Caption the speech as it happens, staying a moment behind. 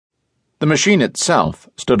The machine itself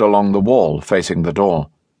stood along the wall facing the door.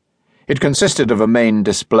 It consisted of a main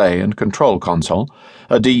display and control console,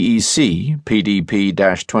 a DEC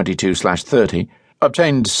PDP-22/30,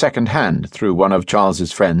 obtained second-hand through one of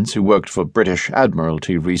Charles's friends who worked for British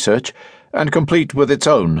Admiralty Research, and complete with its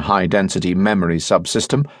own high-density memory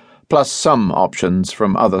subsystem, plus some options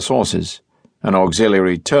from other sources, an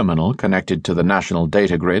auxiliary terminal connected to the national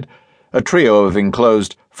data grid, a trio of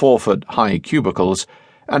enclosed 4-foot high cubicles,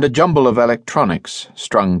 and a jumble of electronics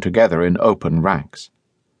strung together in open racks.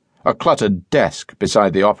 A cluttered desk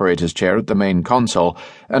beside the operator's chair at the main console,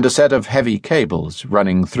 and a set of heavy cables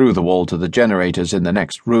running through the wall to the generators in the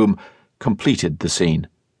next room completed the scene.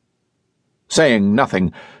 Saying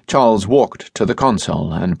nothing, Charles walked to the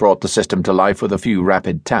console and brought the system to life with a few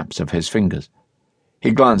rapid taps of his fingers.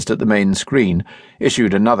 He glanced at the main screen,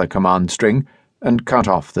 issued another command string, and cut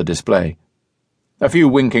off the display. A few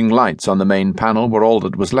winking lights on the main panel were all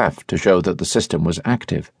that was left to show that the system was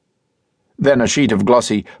active. Then a sheet of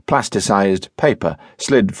glossy, plasticized paper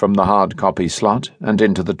slid from the hard copy slot and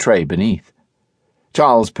into the tray beneath.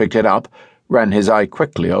 Charles picked it up, ran his eye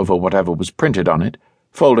quickly over whatever was printed on it,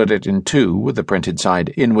 folded it in two with the printed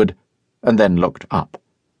side inward, and then looked up.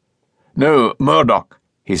 "Now, Murdoch,"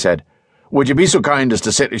 he said, "would you be so kind as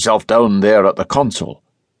to sit yourself down there at the console?"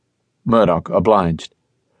 Murdoch obliged.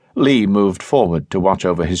 Lee moved forward to watch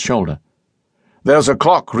over his shoulder. "There's a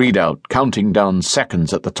clock readout counting down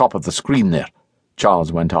seconds at the top of the screen there,"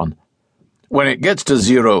 Charles went on. "When it gets to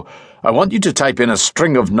 0, I want you to type in a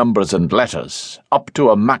string of numbers and letters, up to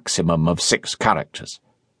a maximum of 6 characters.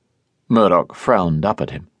 Murdoch frowned up at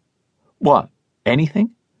him. "What,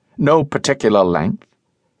 anything? No particular length?"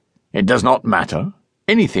 "It does not matter.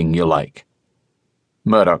 Anything you like."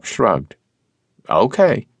 Murdoch shrugged.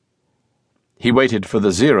 "Okay." He waited for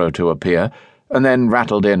the 0 to appear, and then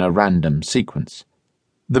rattled in a random sequence.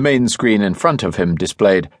 The main screen in front of him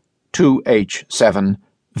displayed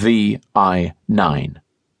 2H7VI9.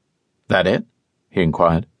 "That it?" he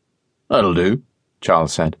inquired. "That'll do,"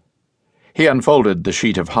 Charles said. He unfolded the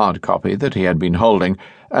sheet of hard copy that he had been holding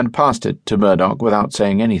and passed it to Murdoch without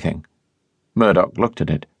saying anything. Murdoch looked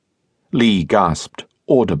at it. Lee gasped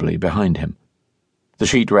audibly behind him. The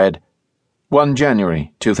sheet read, 1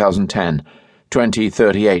 January 2010,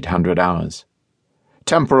 20:3800 hours.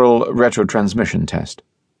 Temporal retrotransmission test.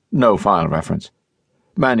 No file reference.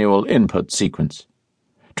 Manual input sequence.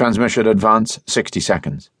 Transmission advance 60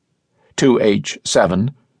 seconds.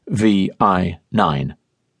 2H7VI9.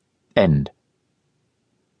 End.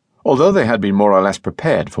 Although they had been more or less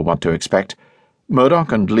prepared for what to expect,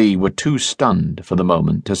 Murdoch and Lee were too stunned for the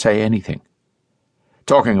moment to say anything.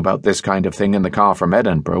 Talking about this kind of thing in the car from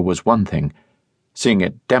Edinburgh was one thing. Seeing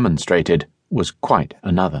it demonstrated was quite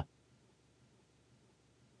another.